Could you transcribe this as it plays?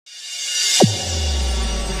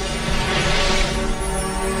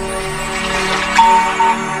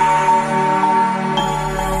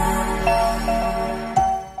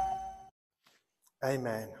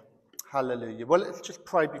Hallelujah. Well, let's just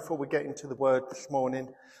pray before we get into the word this morning.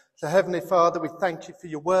 So, Heavenly Father, we thank you for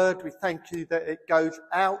your word. We thank you that it goes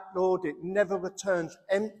out, Lord. It never returns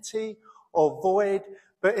empty or void,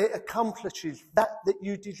 but it accomplishes that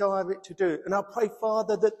you desire it to do. And I pray,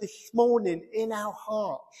 Father, that this morning in our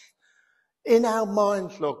hearts, in our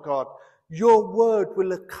minds, Lord God, your word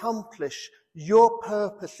will accomplish your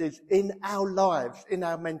purposes in our lives, in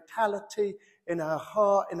our mentality, in our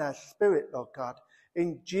heart, in our spirit, Lord God.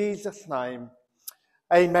 In Jesus' name,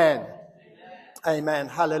 amen. Amen.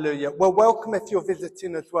 Hallelujah. Well, welcome if you're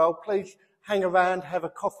visiting as well. Please hang around, have a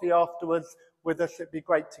coffee afterwards with us. It'd be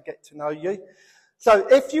great to get to know you. So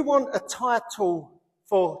if you want a title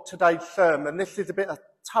for today's sermon, this is a bit of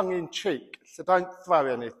tongue-in-cheek, so don't throw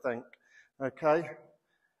anything, okay?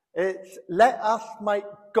 It's Let Us Make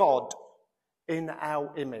God in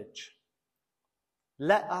Our Image.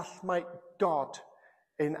 Let us make God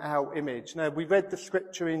in our image. Now, we read the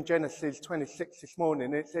scripture in Genesis 26 this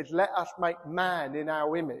morning. It says, let us make man in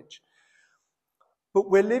our image. But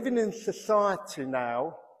we're living in society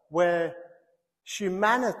now where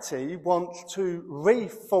humanity wants to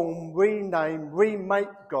reform, rename,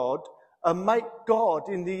 remake God and make God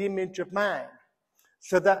in the image of man.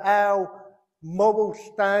 So that our moral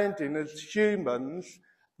standing as humans,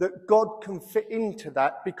 that God can fit into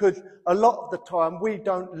that, because a lot of the time we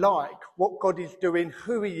don't like what God is doing,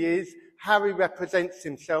 who he is, how he represents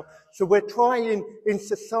himself. So we're trying in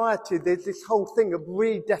society, there's this whole thing of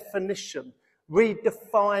redefinition,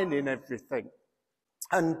 redefining everything.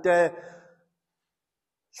 And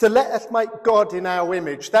so let us make God in our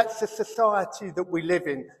image. That's the society that we live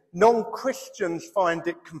in. Non-Christians find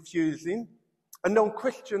it confusing, and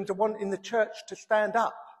non-Christians are wanting the church to stand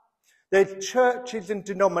up. There's churches and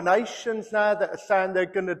denominations now that are saying they're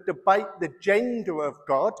going to debate the gender of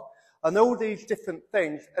God and all these different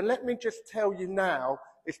things. And let me just tell you now,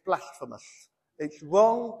 it's blasphemous. It's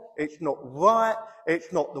wrong. It's not right.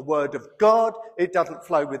 It's not the word of God. It doesn't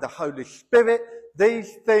flow with the Holy Spirit.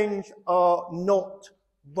 These things are not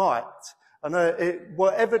right. And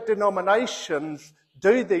whatever denominations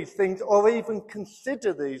do these things or even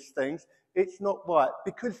consider these things, it's not right.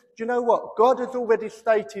 Because, do you know what? God has already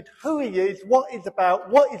stated who he is, what he's about,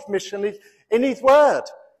 what his mission is in his word.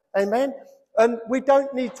 Amen? And we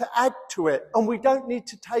don't need to add to it, and we don't need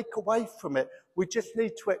to take away from it. We just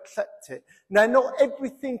need to accept it. Now, not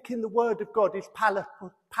everything in the word of God is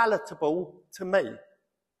palatable to me.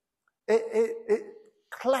 It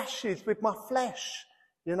clashes with my flesh,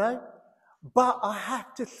 you know? But I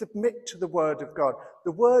have to submit to the word of God.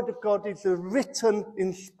 The word of God is a written,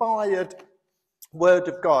 inspired word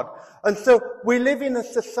of God. And so we live in a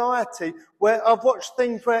society where I've watched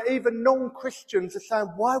things where even non-Christians are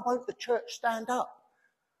saying, why won't the church stand up?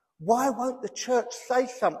 Why won't the church say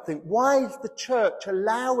something? Why is the church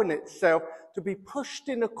allowing itself to be pushed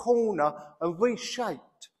in a corner and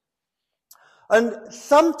reshaped? And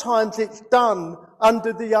sometimes it's done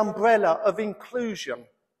under the umbrella of inclusion.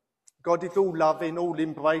 God is all loving, all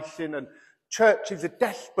embracing, and churches are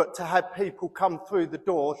desperate to have people come through the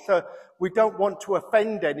door. So we don't want to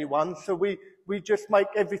offend anyone, so we just make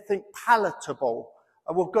everything palatable.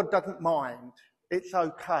 And well, God doesn't mind. It's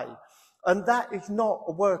okay. And that is not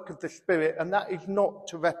a work of the Spirit, and that is not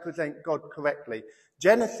to represent God correctly.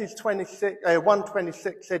 Genesis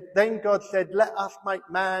 1:26 said, then God said, let us make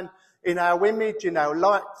man in our image, in our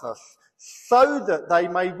likeness, so that they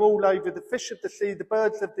may rule over the fish of the sea, the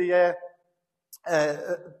birds of the air,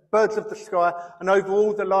 birds of the sky, and over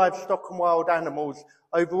all the livestock and wild animals,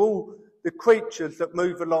 over all the creatures that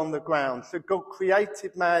move along the ground. So God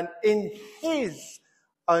created man in his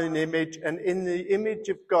own image, and in the image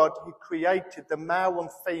of God he created them, male and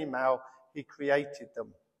female, he created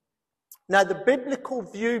them. Now the biblical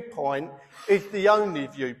viewpoint is the only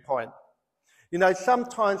viewpoint. You know,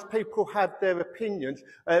 sometimes people have their opinions.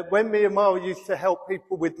 When me and Mara used to help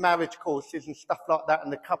people with marriage courses and stuff like that,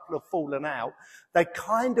 and the couple have fallen out, they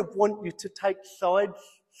kind of want you to take sides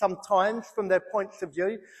sometimes from their points of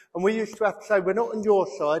view. And we used to have to say, we're not on your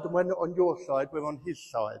side, and we're not on your side, we're on his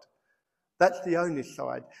side. That's the only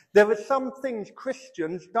side. There are some things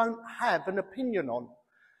Christians don't have an opinion on.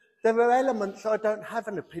 There are elements I don't have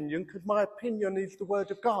an opinion, because my opinion is the word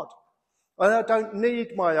of God. And I don't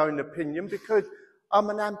need my own opinion because I'm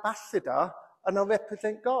an ambassador and I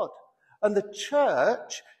represent God. And the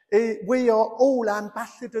church, we are all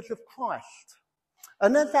ambassadors of Christ.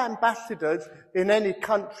 And as ambassadors in any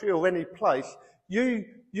country or any place, you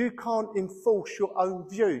can't enforce your own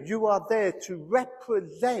view. You are there to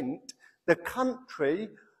represent the country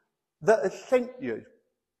that has sent you.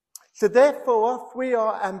 So therefore, if we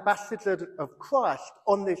are ambassadors of Christ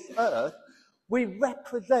on this earth, We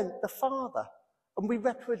represent the Father, and we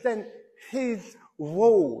represent his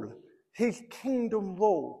rule, his kingdom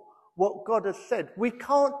rule, what God has said. We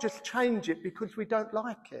can't just change it because we don't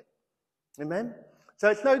like it. Amen? So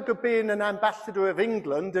it's no good being an ambassador of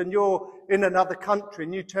England and you're in another country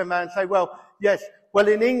and you turn around and say, well, yes, well,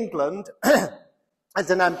 in England, as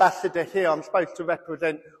an ambassador here, I'm supposed to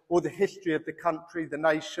represent all the history of the country, the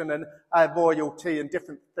nation, and our royalty and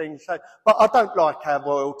different things. So, but I don't like our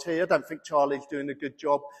royalty. I don't think Charlie's doing a good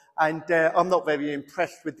job. And I'm not very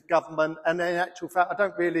impressed with the government. And in actual fact, I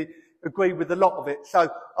don't really agree with a lot of it. So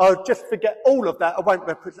I'll just forget all of that. I won't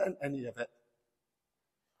represent any of it.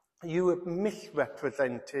 You have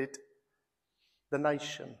misrepresented the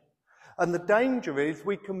nation. And the danger is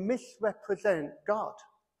we can misrepresent God.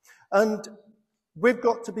 And we've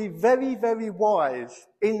got to be very, very wise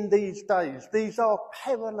in these days. These are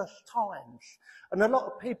perilous times. And a lot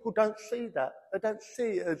of people don't see that. They don't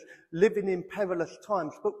see it as living in perilous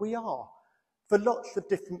times, but we are, for lots of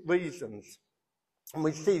different reasons. And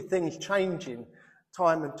we see things changing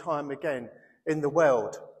time and time again in the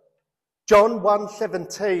world. John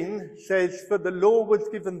 1:17 says, for the law was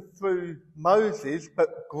given through Moses,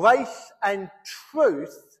 but grace and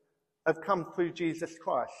truth have come through Jesus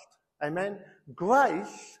Christ. Amen?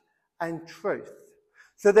 Grace and truth.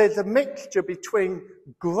 So there's a mixture between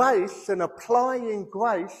grace and applying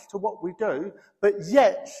grace to what we do, but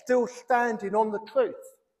yet still standing on the truth.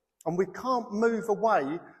 And we can't move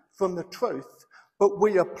away from the truth, but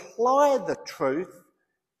we apply the truth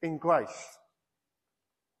in grace.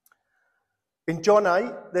 In John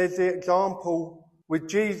 8, there's the example with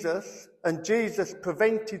Jesus, and Jesus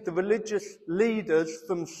prevented the religious leaders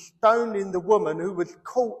from stoning the woman who was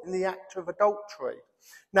caught in the act of adultery.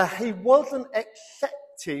 Now, he wasn't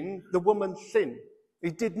accepting the woman's sin.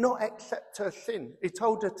 He did not accept her sin. He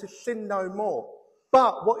told her to sin no more.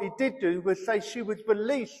 But what he did do was say she was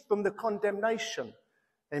released from the condemnation.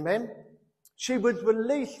 Amen? She was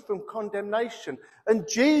released from condemnation. And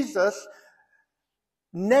Jesus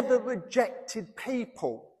never rejected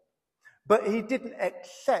people, but he didn't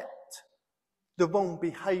accept the wrong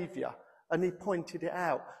behaviour, and he pointed it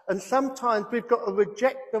out. And sometimes we've got to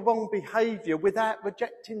reject the wrong behaviour without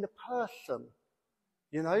rejecting the person.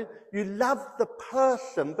 You know, you love the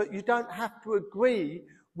person, but you don't have to agree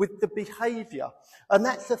with the behaviour. And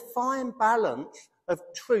that's a fine balance of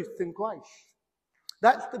truth and grace.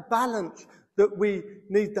 That's the balance that we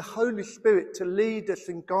need the Holy Spirit to lead us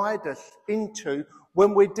and guide us into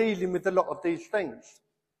when we're dealing with a lot of these things.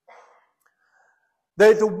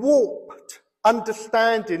 There's a warped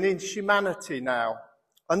understanding in humanity now.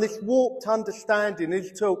 And this warped understanding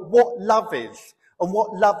is to what love is and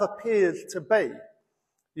what love appears to be.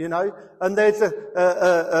 You know, and there's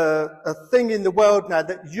a thing in the world now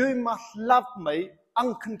that you must love me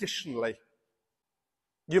unconditionally.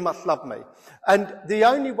 You must love me. And the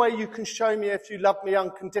only way you can show me if you love me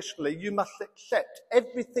unconditionally, you must accept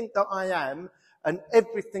everything that I am and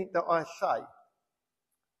everything that I say.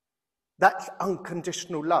 That's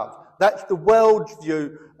unconditional love. That's the world's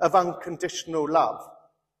view of unconditional love.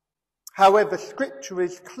 However, Scripture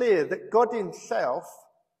is clear that God himself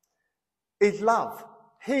is love.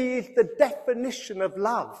 He is the definition of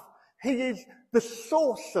love. He is the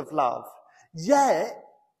source of love. Yet,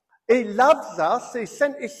 he loves us. He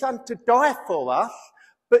sent his son to die for us.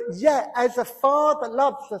 But yet, as a father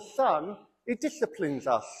loves a son, he disciplines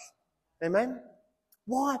us. Amen?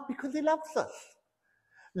 Why? Because he loves us.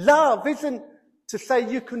 Love isn't to say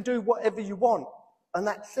you can do whatever you want and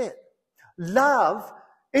that's it. Love,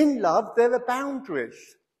 in love, there are boundaries.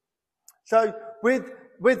 So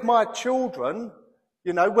with my children,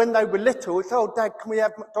 you know, when they were little, it's, oh, Dad, can we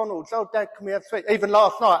have McDonald's? Oh, Dad, can we have sweets? Even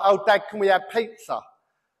last night, oh, Dad, can we have pizza?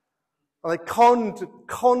 And they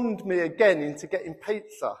conned me again into getting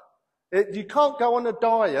pizza. You can't go on a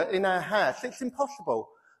diet in our house. It's impossible.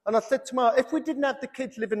 And I said to Mark, if we didn't have the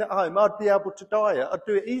kids living at home, I'd be able to diet. I'd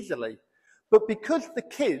do it easily. But because the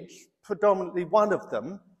kids, predominantly one of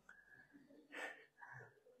them,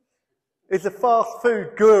 is a fast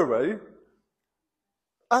food guru,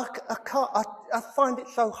 I find it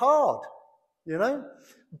so hard, you know.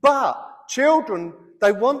 But children,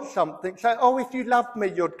 they want something. Say, oh, if you loved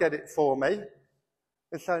me, you'd get it for me.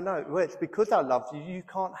 And so, no, well, it's because I love you, you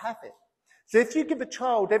can't have it. So if you give a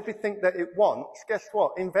child everything that it wants, guess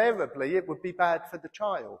what? Invariably, it would be bad for the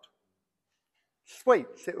child.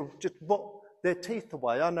 Sweets, it will just rot their teeth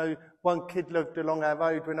away. I know one kid lived along our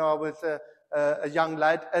road when I was a young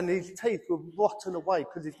lad, and his teeth were rotten away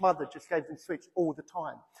because his mother just gave him sweets all the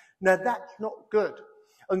time. Now, that's not good.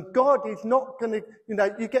 And God is not going to, you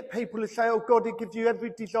know, you get people who say, oh, God will give you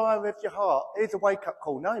every desire of your heart. Here's a wake-up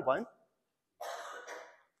call. No, he won't.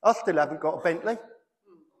 I still haven't got a Bentley.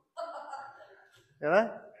 You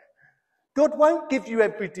know? God won't give you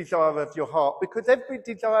every desire of your heart, because every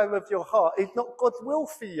desire of your heart is not God's will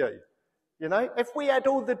for you. You know? If we had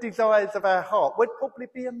all the desires of our heart, we'd probably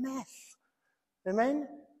be a mess. Amen?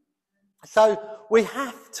 So we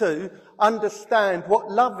have to understand what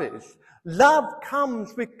love is. Love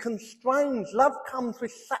comes with constraints. Love comes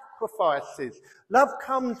with sacrifices. Love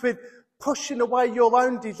comes with pushing away your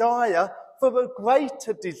own desire for a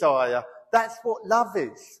greater desire. That's what love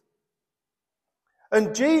is.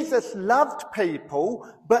 And Jesus loved people,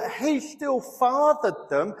 but he still fathered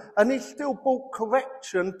them, and he still brought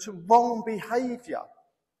correction to wrong behaviour.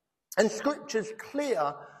 And Scripture's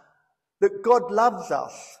clear that God loves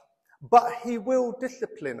us, but he will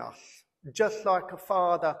discipline us, just like a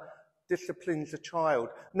father disciplines a child.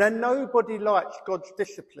 Now, nobody likes God's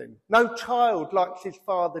discipline. No child likes his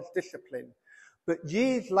father's discipline. But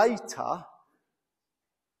years later,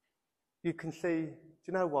 you can see, do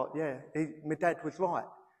you know what? Yeah, my dad was right.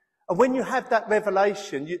 And when you have that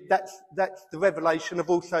revelation, that's the revelation of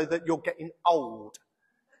also that you're getting old.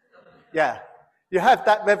 Yeah. You have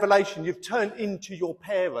that revelation. You've turned into your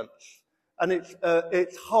parents. And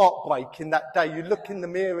it's heartbreaking that day. You look in the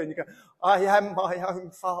mirror and you go, I am my own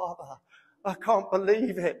father. I can't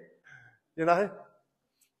believe it. You know?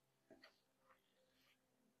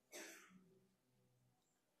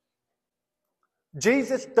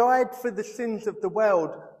 Jesus died for the sins of the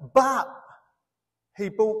world, but he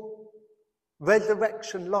brought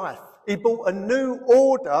resurrection life. He brought a new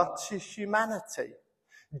order to humanity.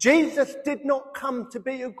 Jesus did not come to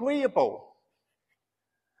be agreeable.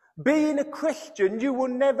 Being a Christian, you will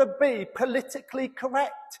never be politically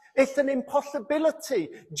correct. It's an impossibility.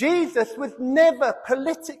 Jesus was never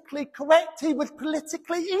politically correct. He was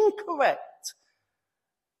politically incorrect.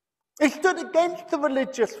 He stood against the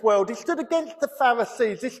religious world. He stood against the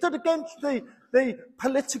Pharisees. He stood against the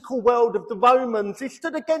political world of the Romans. He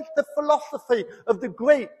stood against the philosophy of the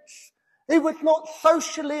Greeks. He was not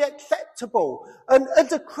socially acceptable. And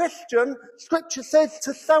as a Christian, Scripture says,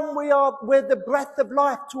 to some we're the breath of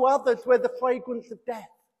life, to others we're the fragrance of death.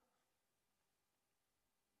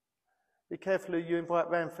 Be careful who you invite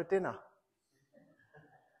round for dinner.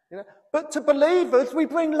 You know? But to believers, we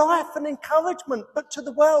bring life and encouragement. But to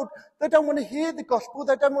the world, they don't want to hear the gospel.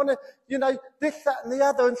 They don't want to, this, that and the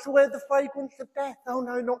other. And so we're the fragrance of death. Oh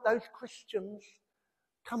no, not those Christians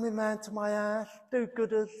coming round to my house,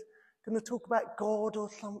 do-gooders, going to talk about God or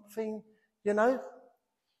something,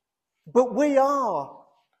 But we are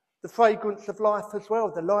the fragrance of life as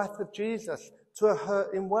well, the life of Jesus to a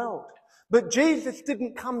hurting world. But Jesus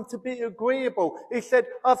didn't come to be agreeable. He said,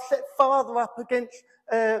 I've set father up against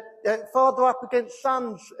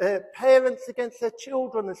sons, parents against their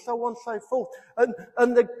children, and so on and so forth.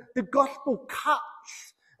 And the gospel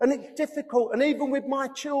cuts, and it's difficult. And even with my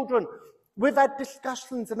children, we've had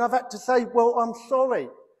discussions, and I've had to say, well, I'm sorry,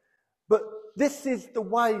 but this is the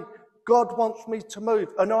way God wants me to move,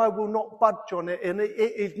 and I will not budge on it, and it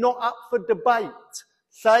is not up for debate.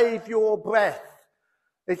 Save your breath.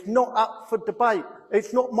 It's not up for debate.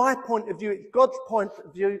 It's not my point of view, it's God's point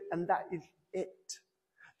of view, and that is it.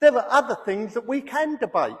 There are other things that we can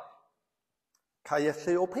debate.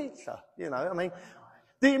 KFC or pizza, the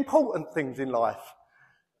important things in life.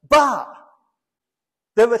 But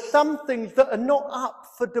there are some things that are not up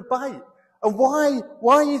for debate. And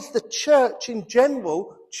why is the church in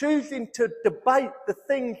general choosing to debate the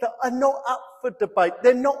things that are not up for debate?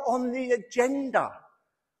 They're not on the agenda.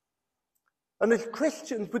 And as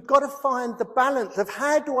Christians, we've got to find the balance of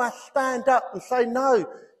how do I stand up and say, no,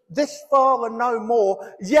 this far and no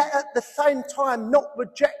more, yet at the same time not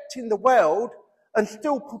rejecting the world and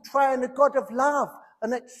still portraying a God of love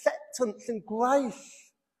and acceptance and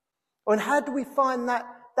grace. And how do we find that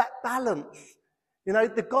balance?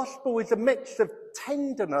 The gospel is a mix of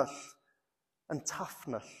tenderness and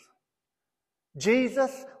toughness.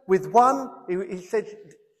 Jesus, with one, he said,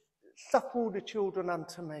 suffer all the children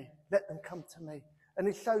unto me. Let them come to me. And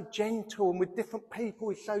he's so gentle, and with different people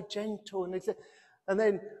he's so gentle. And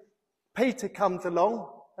then Peter comes along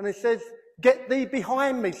and he says, get thee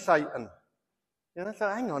behind me, Satan. So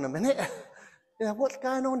hang on a minute. What's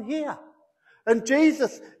going on here? And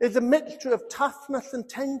Jesus is a mixture of toughness and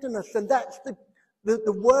tenderness, and that's the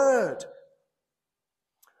word.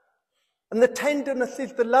 And the tenderness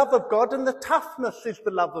is the love of God, and the toughness is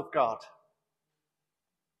the love of God.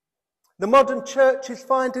 The modern church is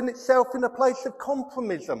finding itself in a place of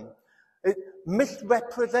compromism,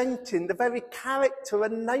 misrepresenting the very character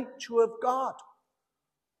and nature of God.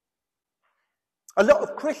 A lot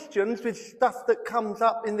of Christians, with stuff that comes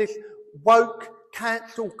up in this woke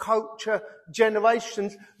cancel culture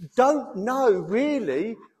generations don't know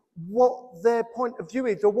really what their point of view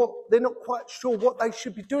is, or what they're not quite sure what they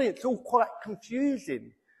should be doing. It's all quite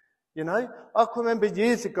confusing. You know, I can remember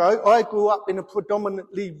years ago, I grew up in a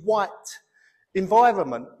predominantly white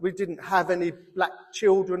environment. We didn't have any black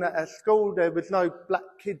children at our school. There was no black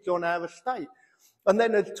kids on our estate. And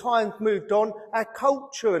then as time moved on, our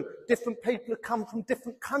culture and different people have come from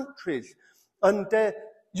different countries. And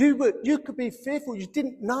you could be fearful. You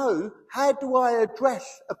didn't know, how do I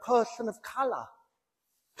address a person of colour?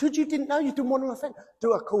 Because you didn't know, you didn't want to offend.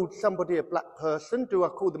 Do I call somebody a black person? Do I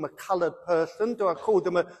call them a coloured person? Do I call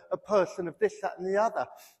them a person of this, that and the other?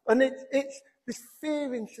 And it's this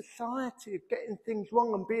fear in society of getting things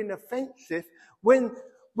wrong and being offensive when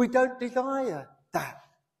we don't desire that,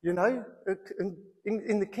 you know.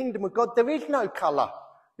 In the kingdom of God, there is no colour.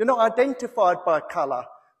 You're not identified by colour,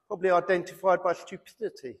 probably identified by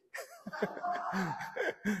stupidity.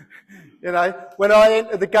 You know, when I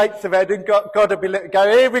enter the gates of Eden, God will be let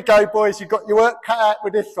go. Here we go, boys. You've got your work cut out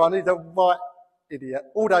with this one. He's a right idiot.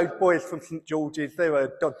 All those boys from St George's, they were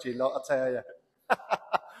a dodgy lot, I tell you.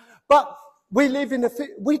 But we live in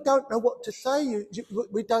we don't know what to say.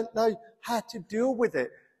 We don't know how to deal with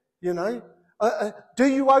it. You know, do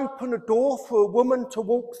you open a door for a woman to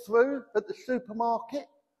walk through at the supermarket?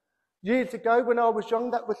 Years ago, when I was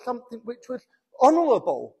young, that was something which was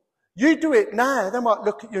honourable. You do it now, they might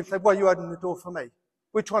look at you and say, well, you open the door for me.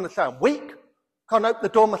 We're trying to say I'm weak, can't open the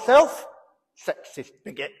door myself, sexist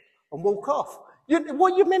bigot, and walk off.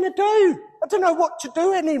 What are you meant to do? I don't know what to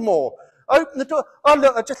do anymore. Open the door. Oh,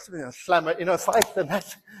 look, I just slam it in her face. And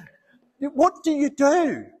that's, what do you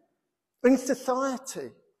do in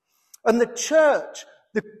society? And the church,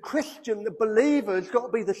 the Christian, the believer has got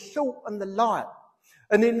to be the salt and the light.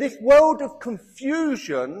 And in this world of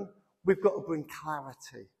confusion, we've got to bring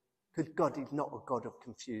clarity. Because God is not a God of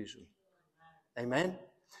confusion. Amen?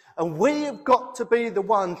 And we have got to be the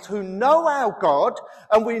ones who know our God,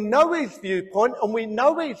 and we know his viewpoint, and we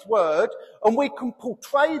know his word, and we can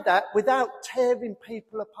portray that without tearing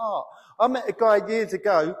people apart. I met a guy years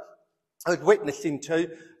ago I was witnessing to,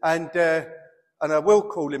 and I will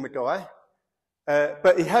call him a guy,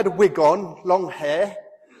 but he had a wig on, long hair,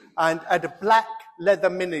 and had a black leather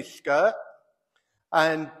miniskirt,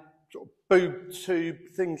 and sort of boob tube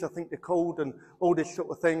things, I think they're called, and all this sort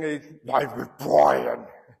of thing. Is David Bryan,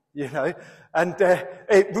 you know, and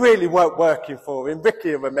it really weren't working for him.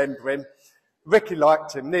 Ricky will remember him. Ricky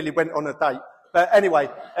liked him, nearly went on a date. But anyway,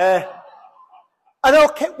 and I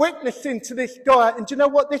kept witnessing to this guy, and do you know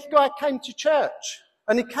what? This guy came to church,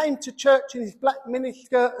 and he came to church in his black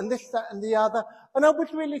miniskirt and this, that and the other, and I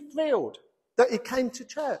was really thrilled that he came to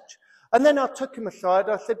church. And then I took him aside.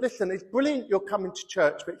 I said, listen, it's brilliant you're coming to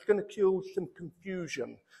church, but it's going to cause some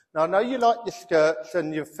confusion. Now, I know you like your skirts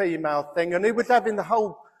and your female thing. And he was having the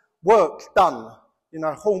whole works done, you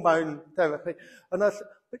know, hormone therapy. And I said,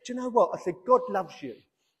 but you know what? I said, God loves you.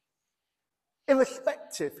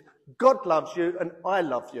 Irrespective, God loves you and I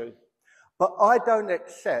love you. But I don't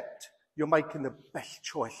accept you're making the best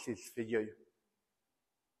choices for you.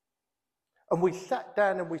 And we sat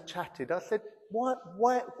down and we chatted. I said,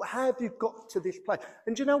 how have you got to this place?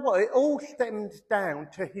 And do you know what? It all stems down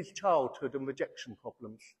to his childhood and rejection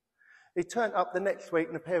problems. He turned up the next week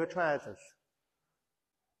in a pair of trousers.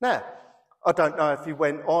 Now, I don't know if he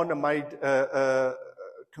went on and made a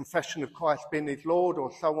confession of Christ being his Lord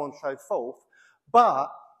or so on and so forth, but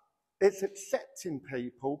it's accepting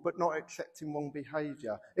people but not accepting wrong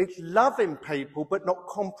behaviour. It's loving people but not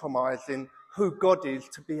compromising who God is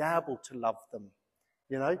to be able to love them.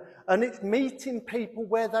 You know, and it's meeting people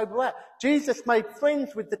where they were at. Jesus made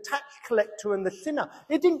friends with the tax collector and the sinner.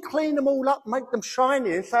 He didn't clean them all up, make them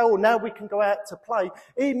shiny and say, oh, now we can go out to play.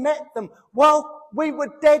 He met them while we were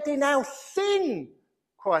dead in our sin.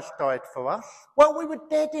 Christ died for us while we were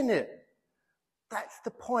dead in it. That's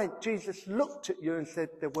the point. Jesus looked at you and said,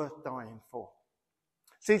 they're worth dying for.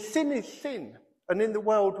 See, sin is sin. And in the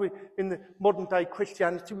world, in the modern day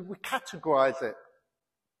Christianity, we categorise it.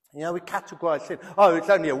 You know, we categorise sin. Oh, it's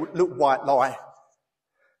only a little white lie.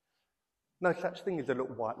 No such thing as a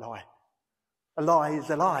little white lie. A lie is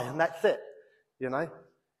a lie, and that's it. You know.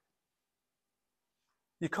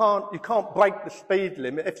 You can't break the speed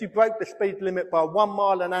limit. If you break the speed limit by 1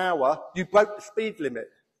 mile an hour, you broke the speed limit.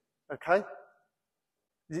 Okay?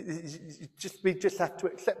 We just have to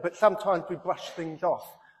accept. But sometimes we brush things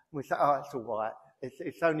off. And we say, oh, it's all right.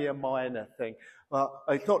 It's only a minor thing. Well,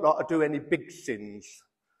 it's not like I do any big sins.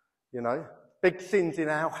 You know, big sins in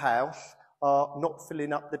our house are not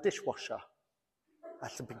filling up the dishwasher.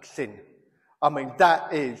 That's a big sin. I mean,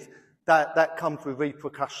 that comes with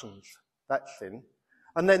repercussions. That's sin.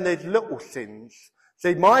 And then there's little sins.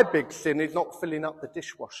 See, my big sin is not filling up the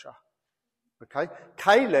dishwasher. Okay?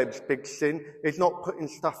 Caleb's big sin is not putting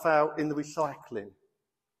stuff out in the recycling.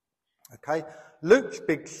 Okay? Luke's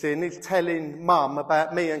big sin is telling Mum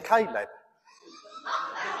about me and Caleb.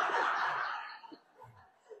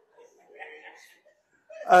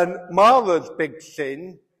 And Mara's big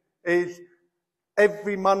sin is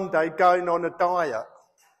every Monday going on a diet.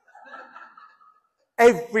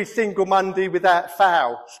 Every single Monday without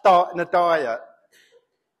fail, starting a diet.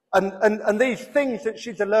 And these things that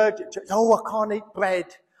she's allergic to, oh, I can't eat bread.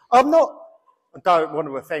 I don't want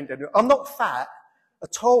to offend anyone, I'm not fat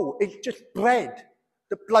at all. It's just bread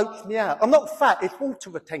that bloats me out. I'm not fat, it's water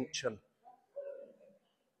retention.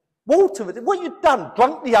 Water retention? What you done?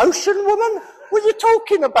 Drunk the ocean, woman? What are you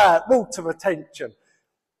talking about? Water retention.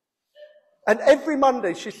 And every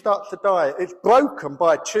Monday she starts a diet. It's broken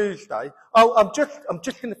by Tuesday. Oh, I'm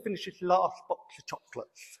just going to finish this last box of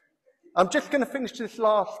chocolates. I'm just going to finish this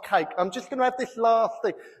last cake. I'm just going to have this last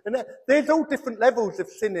thing. And there's all different levels of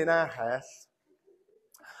sin in our house.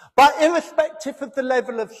 But irrespective of the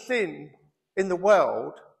level of sin in the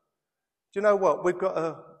world, do you know what? We've got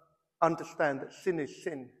to understand that sin is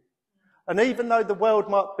sin. And even though the world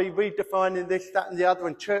might be redefining this, that and the other,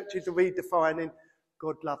 and churches are redefining,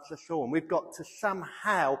 God loves us all. And we've got to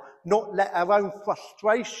somehow not let our own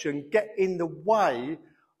frustration get in the way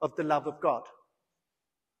of the love of God.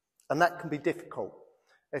 And that can be difficult,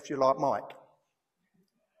 if you're like Mike.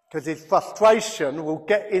 Because his frustration will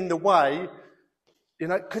get in the way, you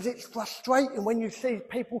know, because it's frustrating when you see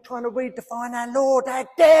people trying to redefine our Lord. How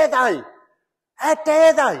dare they? How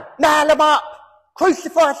dare they? Nail them up.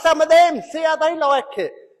 Crucify some of them. See how they like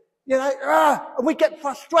it. You know, and we get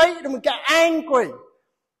frustrated and we get angry.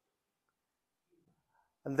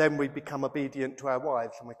 And then we become obedient to our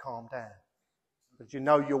wives and we calm down. Because you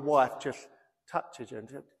know your wife just touches you. And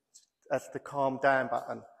that's the calm down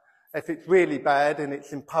button. If it's really bad and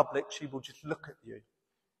it's in public, she will just look at you.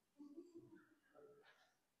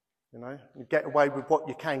 You know, you get away with what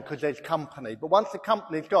you can because there's company. But once the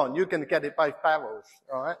company's gone, you're going to get it both barrels,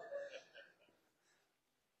 all right?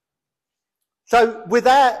 So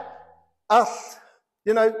without us,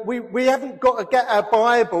 you know, we haven't got to get our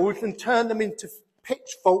Bibles and turn them into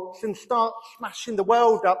pitchforks and start smashing the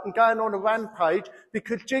world up and going on a rampage,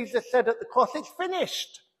 because Jesus said at the cross, it's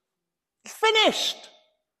finished. It's finished.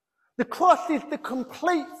 The cross is the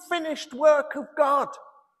complete finished work of God.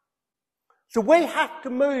 So we have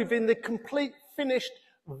to move in the complete finished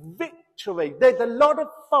victory. There's a lot of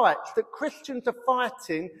fights that Christians are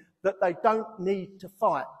fighting that they don't need to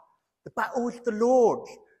fight. The battle is the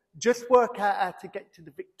Lord's. Just work out how to get to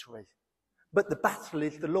the victory. But the battle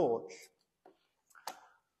is the Lord's.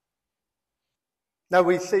 Now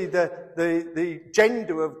we see the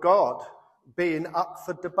gender of God being up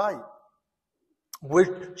for debate.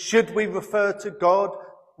 Should we refer to God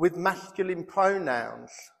with masculine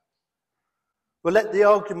pronouns? Well, let the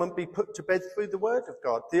argument be put to bed through the Word of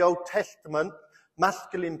God. The Old Testament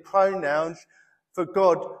masculine pronouns for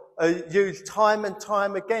God are used time and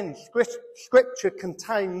time again. Scripture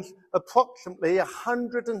contains approximately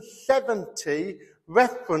 170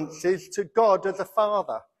 references to God as a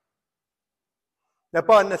father. Now,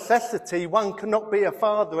 by necessity, one cannot be a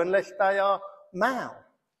father unless they are male.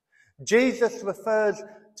 Jesus refers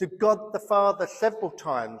to God the Father several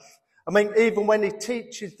times. I mean, even when he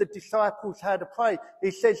teaches the disciples how to pray, he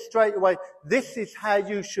says straight away, this is how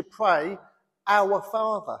you should pray, our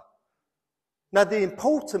Father. Now, the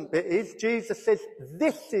important bit is Jesus says,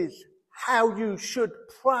 this is how you should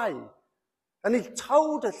pray. And he's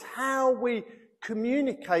told us how we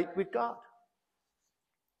communicate with God.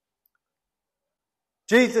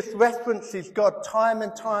 Jesus references God time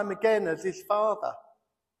and time again as his Father.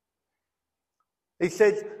 He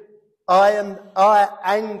says, I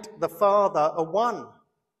and the Father are one.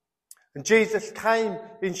 And Jesus came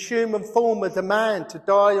in human form as a man to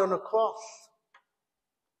die on a cross.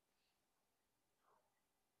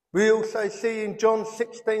 We also see in John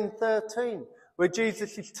 16:13, where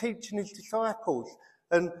Jesus is teaching his disciples,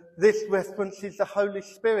 and this references the Holy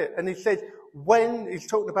Spirit. And he says, when he's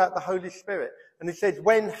talking about the Holy Spirit, and he says,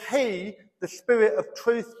 when he, the Spirit of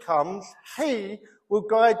truth, comes, he will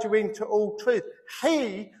guide you into all truth.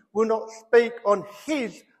 He will not speak on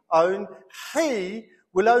his own. He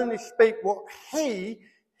will only speak what he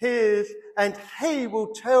hears, and he will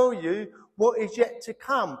tell you what is yet to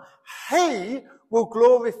come. He will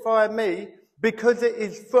glorify me, because it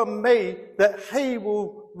is from me that he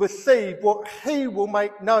will receive what he will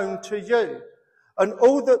make known to you. And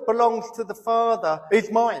all that belongs to the Father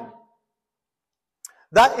is mine.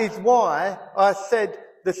 That is why I said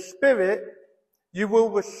the Spirit you will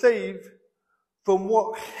receive from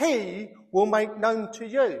what He will make known to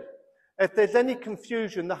you. If there's any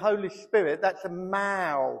confusion, the Holy Spirit, that's a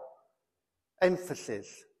male emphasis.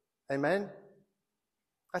 Amen?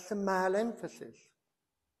 That's a male emphasis.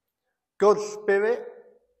 God's Spirit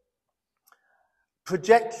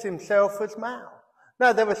projects himself as male.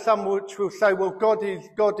 Now, there are some which will say, well, God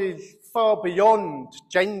is far beyond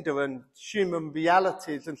gender and human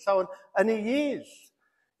realities and so on. And he is.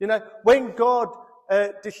 You know, when God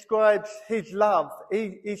describes his love,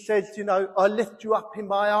 he says, you know, I lift you up in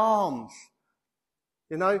my arms.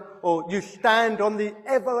 You know, or you stand on the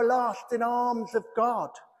everlasting arms of God.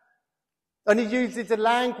 And he uses a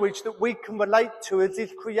language that we can relate to as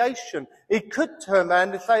his creation. He could turn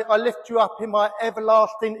around and say, I lift you up in my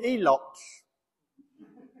everlasting elops.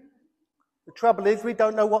 The trouble is, we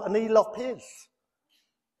don't know what an elop is.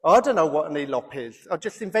 I don't know what an elop is. I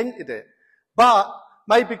just invented it. But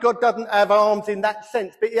maybe God doesn't have arms in that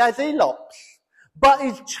sense, but he has elops. But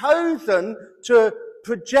he's chosen to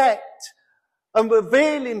project and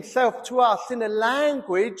reveal himself to us in a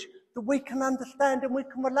language that we can understand and we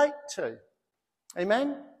can relate to.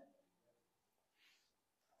 Amen?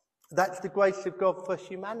 That's the grace of God for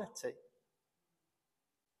humanity.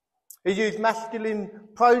 He used masculine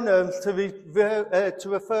pronouns to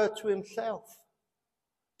refer to himself,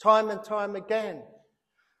 time and time again.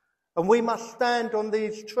 And we must stand on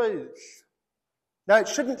these truths. Now, it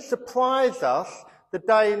shouldn't surprise us, the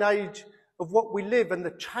day and age of what we live and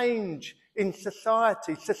the change in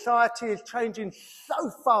society. Society is changing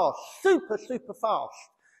so fast, super fast.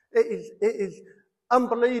 It is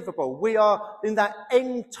unbelievable. We are in that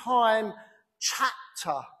end time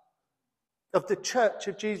chapter of the Church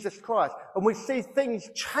of Jesus Christ. And we see things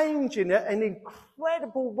changing at an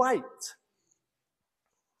incredible rate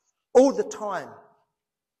all the time.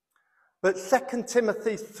 But 2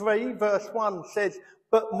 Timothy 3 verse 1 says,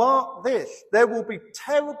 but mark this, there will be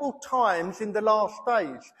terrible times in the last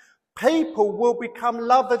days. People will become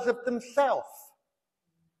lovers of themselves.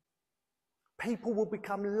 People will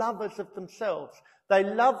become lovers of themselves. They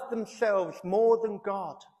love themselves more than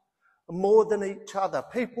God, more than each other.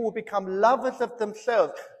 People will become lovers of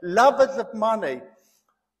themselves, lovers of money,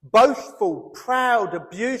 boastful, proud,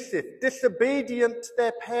 abusive, disobedient to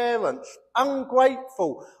their parents,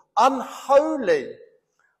 ungrateful, unholy,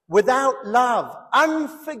 without love,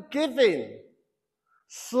 unforgiving,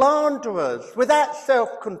 slanderers, without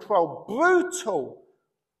self-control, brutal,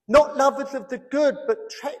 not lovers of the good, but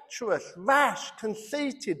treacherous, rash,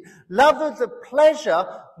 conceited, lovers of pleasure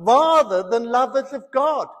rather than lovers of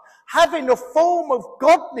God, having a form of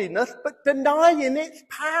godliness but denying its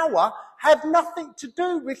power. Have nothing to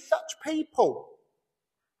do with such people.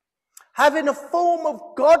 Having a form of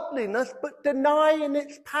godliness but denying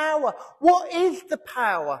its power. What is the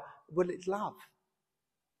power? Well, it's love.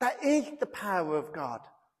 That is the power of God.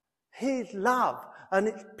 His love. And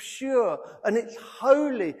it's pure, and it's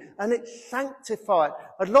holy, and it's sanctified.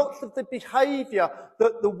 And lots of the behaviour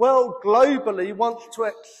that the world globally wants to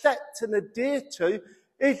accept and adhere to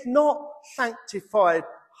is not sanctified,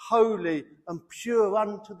 holy, and pure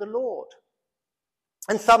unto the Lord.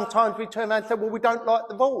 And sometimes we turn around and say, well, we don't like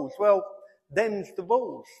the rules. Well, them's the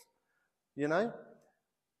rules, you know.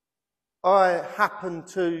 I happen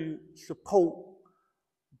to support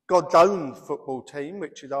God's own football team,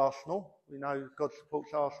 which is Arsenal. We know God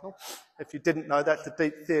supports Arsenal. If you didn't know, that's a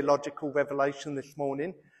deep theological revelation this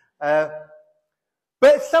morning. But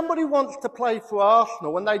if somebody wants to play for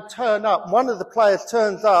Arsenal and they turn up, one of the players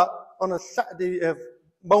turns up on a Saturday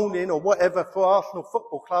morning or whatever for Arsenal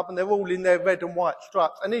Football Club, and they're all in their red and white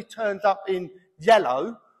stripes, and he turns up in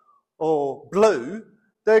yellow or blue,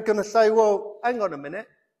 they're going to say, well, hang on a minute.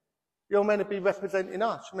 You're meant to be representing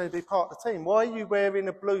us. You're meant to be part of the team. Why are you wearing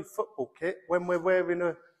a blue football kit when we're wearing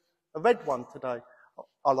a red one today?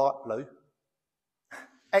 I like blue.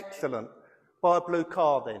 Excellent. Buy a blue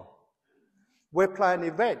car then. We're playing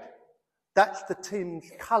in red. That's the team's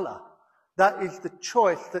colour. That is the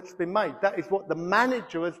choice that's been made. That is what the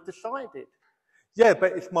manager has decided. Yeah,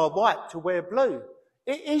 but it's my right to wear blue.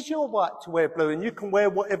 It is your right to wear blue, and you can wear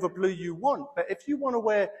whatever blue you want. But if you want to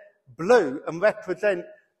wear blue and represent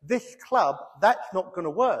this club, that's not going to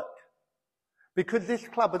work. Because this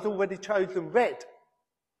club has already chosen red.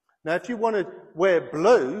 Now, if you want to wear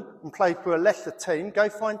blue and play for a lesser team, go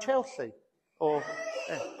find Chelsea. Or,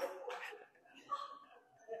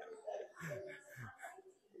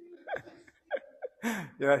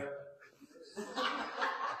 you know,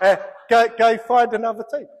 go find another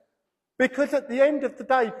team. Because at the end of the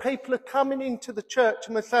day, people are coming into the church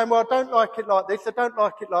and they're saying, well, I don't like it like this, I don't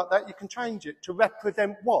like it like that. You can change it to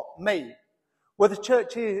represent what? Me. Well, the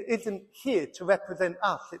church here isn't here to represent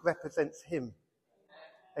us, it represents him.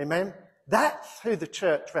 Amen? That's who the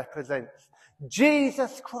church represents.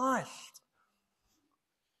 Jesus Christ.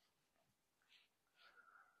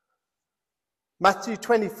 Matthew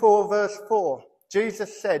 24 verse 4.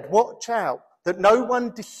 Jesus said, watch out that no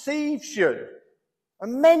one deceives you.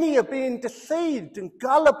 And many are being deceived and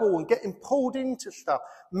gullible and getting pulled into stuff.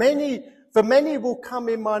 For many will come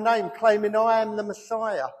in my name claiming I am the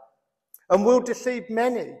Messiah and will deceive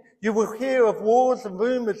many. You will hear of wars and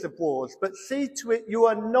rumours of wars, but see to it you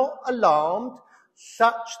are not alarmed.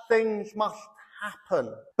 Such things must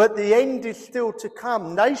happen. But the end is still to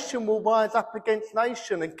come. Nation will rise up against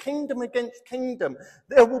nation and kingdom against kingdom.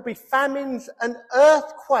 There will be famines and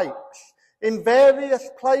earthquakes in various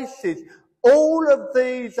places. All of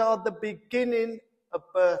these are the beginning of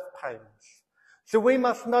birth pains. So we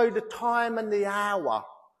must know the time and the hour.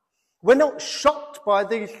 We're not shocked by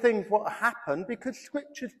these things what happen because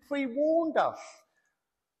Scripture's pre-warned us.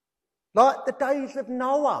 Like the days of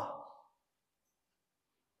Noah.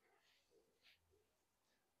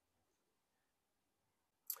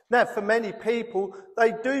 Now, for many people,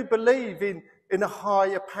 they do believe in a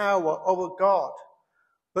higher power or a God.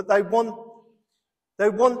 But they want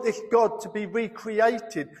this God to be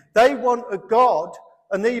recreated. They want a God,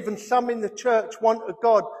 and even some in the church want a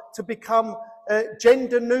God to become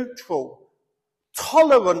gender neutral,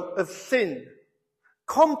 tolerant of sin,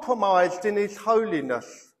 compromised in his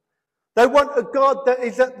holiness. They want a God that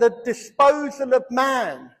is at the disposal of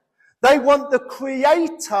man. They want the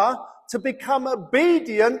Creator to become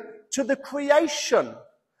obedient to the creation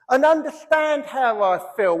and understand how I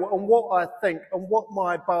feel and what I think and what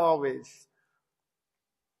my bar is.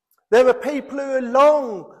 There are people who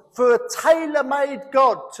long for a tailor-made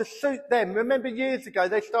God to suit them. Remember years ago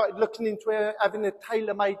they started looking into having a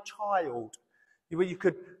tailor-made child where you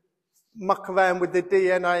could muck around with the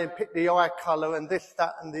DNA and pick the eye colour and this,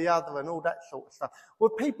 that and the other and all that sort of stuff. Well,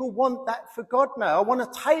 people want that for God now. I want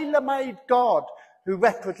a tailor-made God who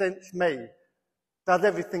represents me, does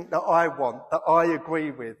everything that I want, that I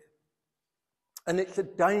agree with. And it's a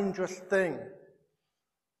dangerous thing.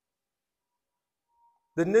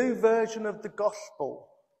 The new version of the gospel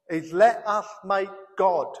is let us make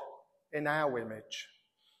God in our image.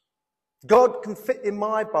 God can fit in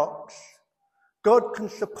my box. God can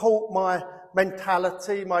support my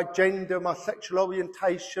mentality, my gender, my sexual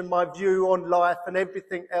orientation, my view on life and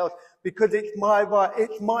everything else because it's my right,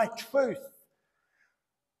 it's my truth.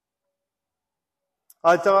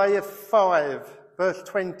 Isaiah 5 verse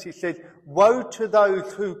 20 says, woe to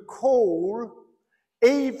those who call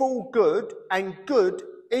evil good and good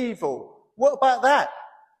evil. What about that?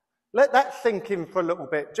 Let that sink in for a little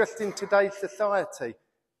bit, just in today's society,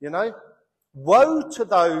 you know. Woe to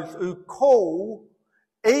those who call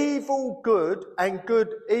evil good and good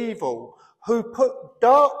evil, who put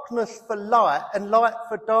darkness for light and light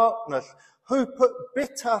for darkness, who put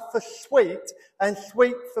bitter for sweet and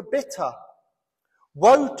sweet for bitter.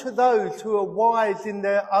 Woe to those who are wise in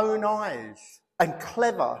their own eyes and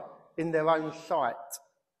clever in their own sight.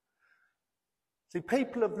 See,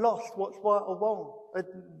 people have lost what's right or wrong. They're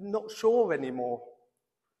not sure anymore.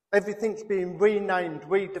 Everything's being renamed,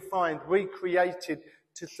 redefined, recreated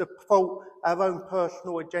to support our own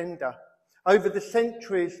personal agenda. Over the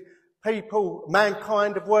centuries,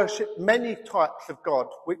 mankind have worshipped many types of God,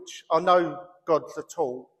 which are no gods at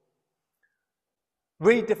all.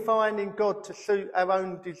 Redefining God to suit our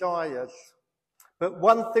own desires. But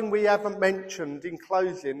one thing we haven't mentioned in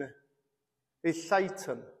closing is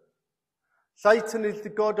Satan. Satan is the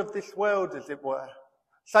god of this world, as it were.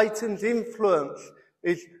 Satan's influence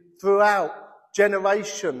is throughout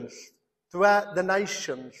generations, throughout the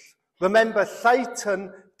nations. Remember,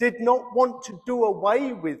 Satan did not want to do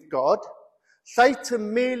away with God.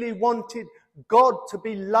 Satan merely wanted God to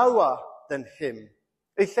be lower than him.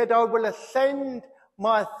 He said, I will ascend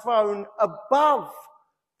my throne above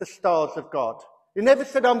the stars of God. He never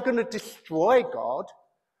said, I'm going to destroy God.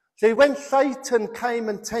 See, when Satan came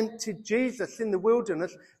and tempted Jesus in the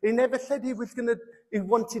wilderness, he never said he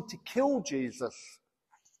wanted to kill Jesus.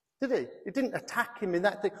 Did he? He didn't attack him in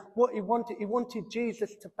that thing. What he wanted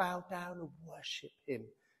Jesus to bow down and worship him.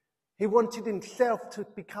 He wanted himself to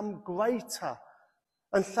become greater.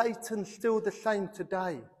 And Satan's still the same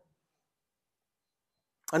today.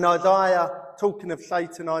 And Isaiah, talking of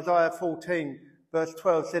Satan, Isaiah 14, verse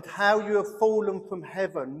 12 said, how you have fallen from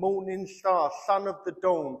heaven, morning star, son of the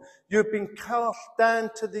dawn. You have been cast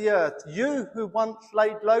down to the earth. You who once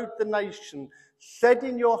laid low the nation, said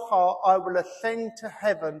in your heart, I will ascend to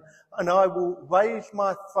heaven and I will raise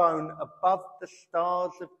my throne above the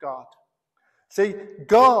stars of God. See,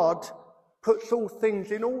 God puts all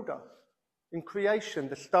things in order in creation,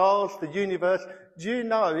 the stars, the universe. Do you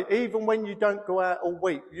know, even when you don't go out all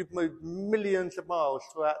week, you've moved millions of miles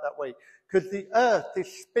throughout that week, because the earth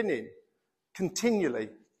is spinning, continually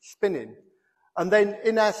spinning. And then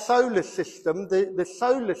in our solar system, the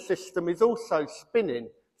solar system is also spinning.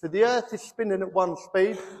 So the earth is spinning at one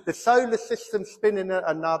speed, the solar system spinning at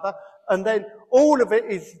another, and then all of it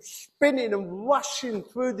is spinning and rushing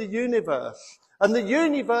through the universe. And the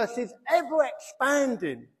universe is ever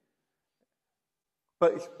expanding.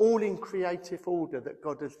 But it's all in creative order that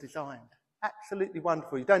God has designed. Absolutely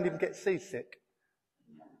wonderful. You don't even get seasick.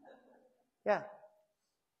 Yeah.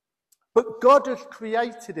 But God has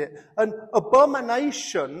created it. And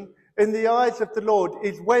abomination in the eyes of the Lord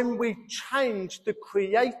is when we change the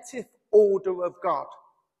creative order of God.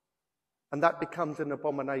 And that becomes an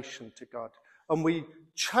abomination to God. And we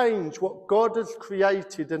change what God has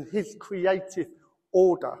created and his creative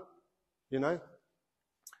order, you know.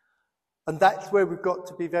 And that's where we've got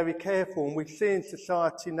to be very careful. And we see in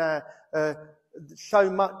society now, so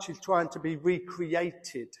much is trying to be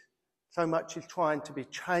recreated. So much is trying to be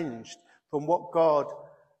changed from what God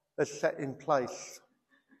has set in place.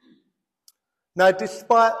 Now,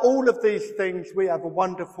 despite all of these things, we have a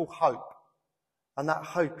wonderful hope. And that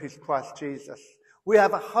hope is Christ Jesus. We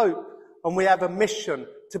have a hope and we have a mission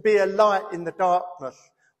to be a light in the darkness.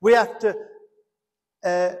 We have to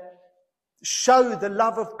show the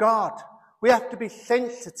love of God. We have to be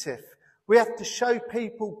sensitive. We have to show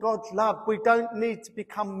people God's love. We don't need to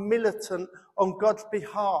become militant on God's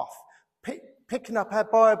behalf. Picking up our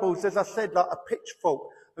Bibles, as I said, like a pitchfork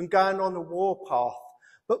and going on a warpath.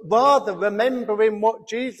 But rather remembering what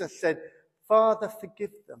Jesus said, Father,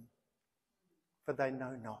 forgive them, for they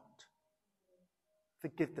know not.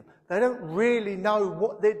 Forgive them. They don't really know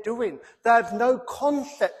what they're doing. They have no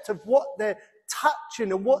concept of what they're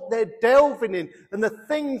touching and what they're delving in and the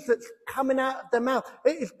things that's coming out of their mouth.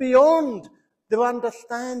 It is beyond their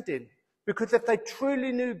understanding, because if they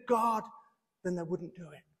truly knew God, then they wouldn't do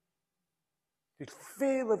it. The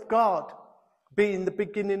fear of God being the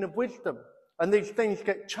beginning of wisdom. And these things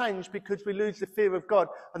get changed because we lose the fear of God,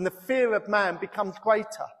 and the fear of man becomes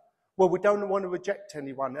greater. Well, we don't want to reject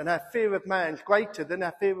anyone, and our fear of man is greater than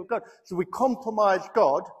our fear of God. So we compromise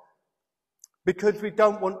God because we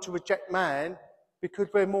don't want to reject man, because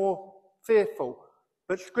we're more fearful.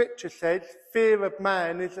 But Scripture says fear of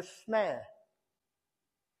man is a snare.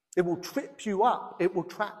 It will trip you up. It will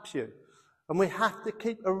trap you. And we have to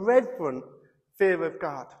keep a reverent fear of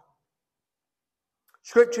God.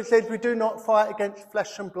 Scripture says we do not fight against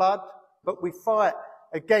flesh and blood, but we fight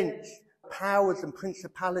against powers and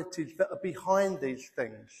principalities that are behind these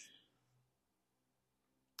things.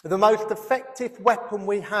 The most effective weapon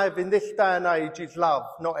we have in this day and age is love,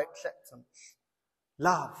 not acceptance.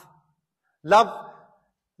 Love. Love.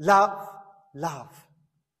 Love. Love.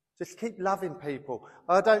 Just keep loving people.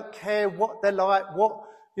 I don't care what they're like,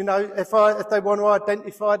 if they want to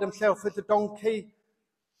identify themselves as a donkey,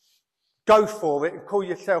 go for it and call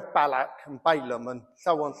yourself Balak and Balaam and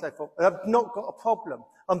so on and so forth. I've not got a problem.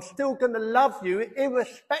 I'm still going to love you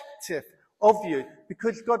irrespective of you,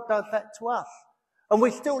 because God does that to us. And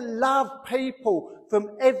we still love people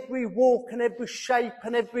from every walk and every shape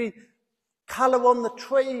and every colour on the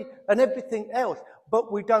tree and everything else.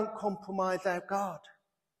 But we don't compromise our God.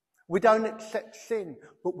 We don't accept sin,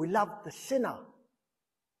 but we love the sinner.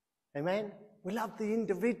 Amen? We love the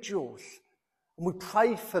individuals. And we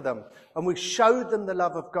pray for them. And we show them the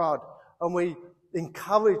love of God. And we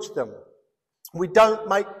encourage them. We don't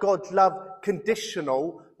make God's love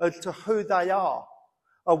conditional as to who they are.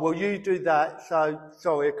 Oh, well, you do that, so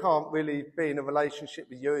sorry, I can't really be in a relationship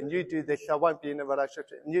with you. And you do this, so I won't be in a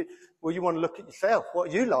relationship. And you want to look at yourself. What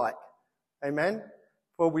are you like? Amen?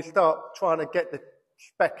 Before we start trying to get the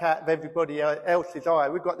speck out of everybody else's eye.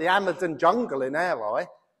 We've got the Amazon jungle in our eye.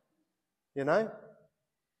 You know?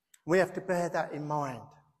 We have to bear that in mind.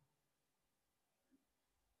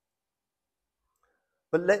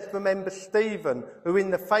 But let's remember Stephen, who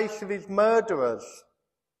in the face of his murderers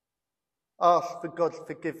asked for God's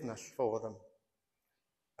forgiveness for them.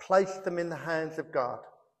 Placed them in the hands of God.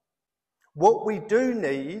 What we do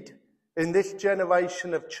need in this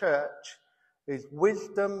generation of church is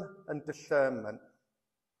wisdom and discernment.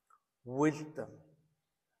 Wisdom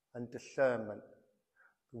and discernment.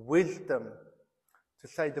 Wisdom to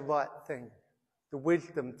say the right thing. The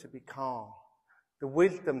wisdom to be calm. The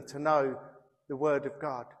wisdom to know the Word of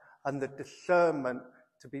God. And the discernment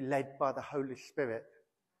to be led by the Holy Spirit.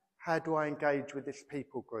 How do I engage with this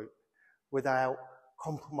people group without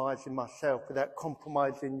compromising myself, without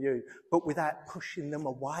compromising you, but without pushing them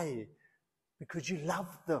away? Because you love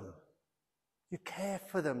them. You care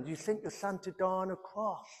for them. You sent your son to die on a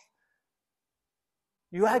cross.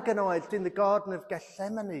 You agonized in the Garden of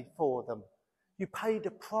Gethsemane for them. You paid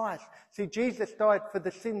a price. See, Jesus died for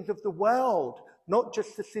the sins of the world, not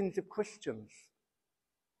just the sins of Christians.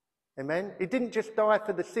 Amen? He didn't just die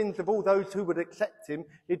for the sins of all those who would accept him.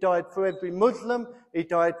 He died for every Muslim. He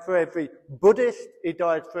died for every Buddhist. He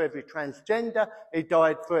died for every transgender. He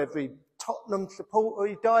died for every Tottenham supporter.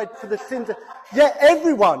 He died for the sins of... Yeah,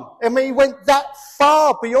 everyone. I mean, he went that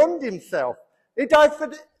far beyond himself. He died for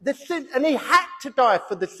the sin, and he had to die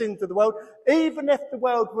for the sins of the world. Even if the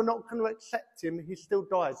world were not going to accept him, he still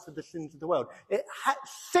died for the sins of the world.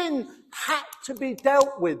 Sin had to be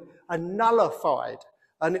dealt with and nullified,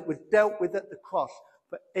 and it was dealt with at the cross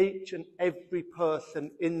for each and every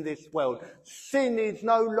person in this world. Sin is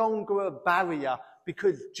no longer a barrier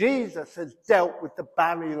because Jesus has dealt with the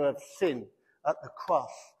barrier of sin at the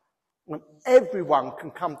cross. And everyone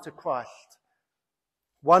can come to Christ.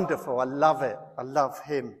 Wonderful. I love it. I love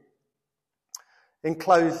him. In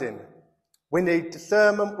closing, we need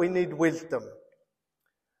discernment. We need wisdom.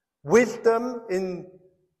 Wisdom in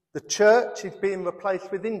the church is being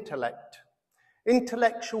replaced with intellect.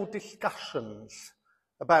 Intellectual discussions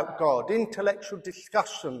about God. Intellectual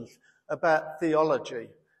discussions about theology.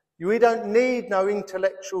 We don't need no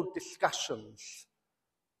intellectual discussions.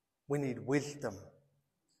 We need wisdom.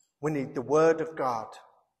 We need the Word of God.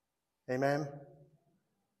 Amen.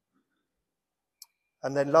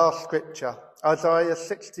 And then last scripture, Isaiah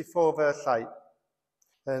 64 verse 8.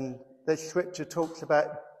 And this scripture talks about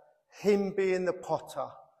him being the potter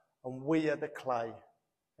and we are the clay.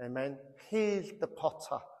 Amen. He's the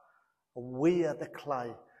potter and we are the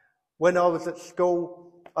clay. When I was at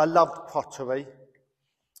school, I loved pottery,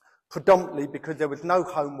 predominantly because there was no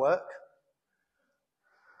homework.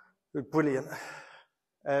 It was brilliant.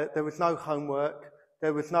 There was no homework.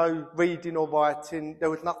 There was no reading or writing. There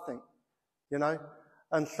was nothing, you know.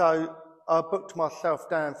 And so I booked myself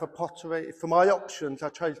down for pottery. For my options, I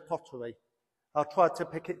chose pottery. I tried to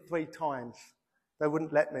pick it 3 times. They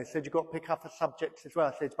wouldn't let me. They said, you've got to pick other subjects as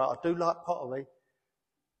well. I said, but I do like pottery.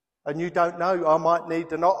 And you don't know, I might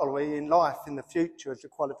need an pottery in life in the future as a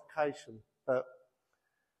qualification. But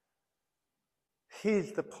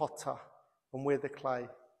he's the potter and we're the clay.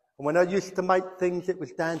 And when I used to make things, it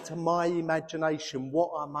was down to my imagination,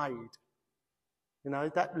 what I made. You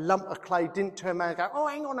know, that lump of clay didn't turn around and go, oh,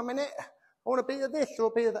 hang on a minute, I want to be of this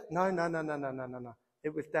or be of that. No.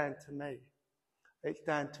 It was down to me. It's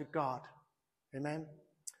down to God. Amen.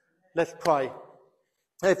 Let's pray.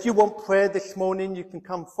 If you want prayer this morning, you can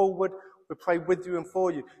come forward. We'll pray with you and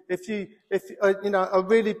for you. I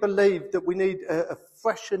really believe that we need a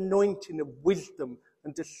fresh anointing of wisdom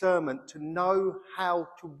and discernment to know how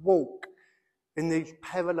to walk in these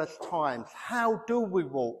perilous times. How do we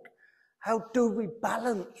walk? How do we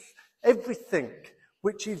balance everything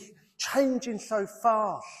which is changing so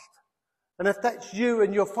fast? And if that's you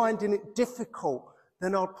and you're finding it difficult,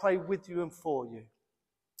 then I'll pray with you and for you.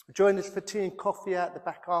 Join us for tea and coffee out the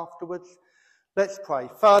back afterwards. Let's pray.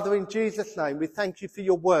 Father, in Jesus' name, we thank you for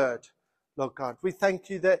your word, Lord God. We thank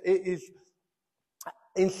you that it is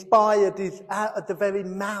inspired, is out of the very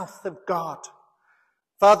mouth of God.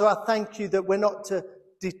 Father, I thank you that we're not to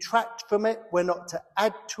detract from it, we're not to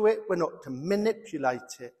add to it, we're not to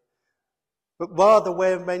manipulate it, but rather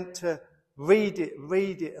we're meant to read it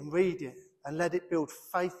and let it build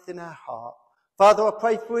faith in our heart. Father, I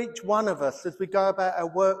pray for each one of us as we go about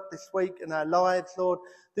our work this week and our lives, Lord,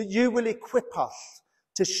 that you will equip us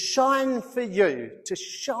to shine for you,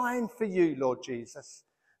 Lord Jesus.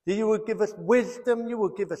 That you will give us wisdom, you will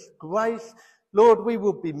give us grace. Lord, we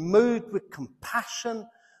will be moved with compassion,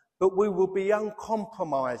 but we will be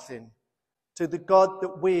uncompromising to the God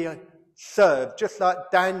that we serve. Just like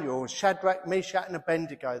Daniel, Shadrach, Meshach and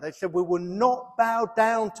Abednego. They said, we will not bow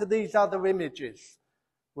down to these other images.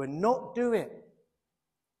 We'll not do it.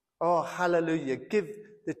 Oh, hallelujah. Give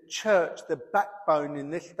the church the backbone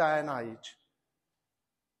in this day and age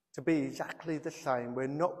to be exactly the same. We'll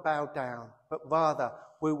not bow down, but rather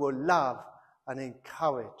we will love and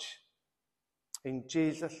encourage. In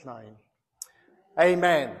Jesus' name.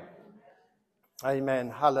 Amen.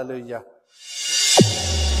 Amen. Hallelujah.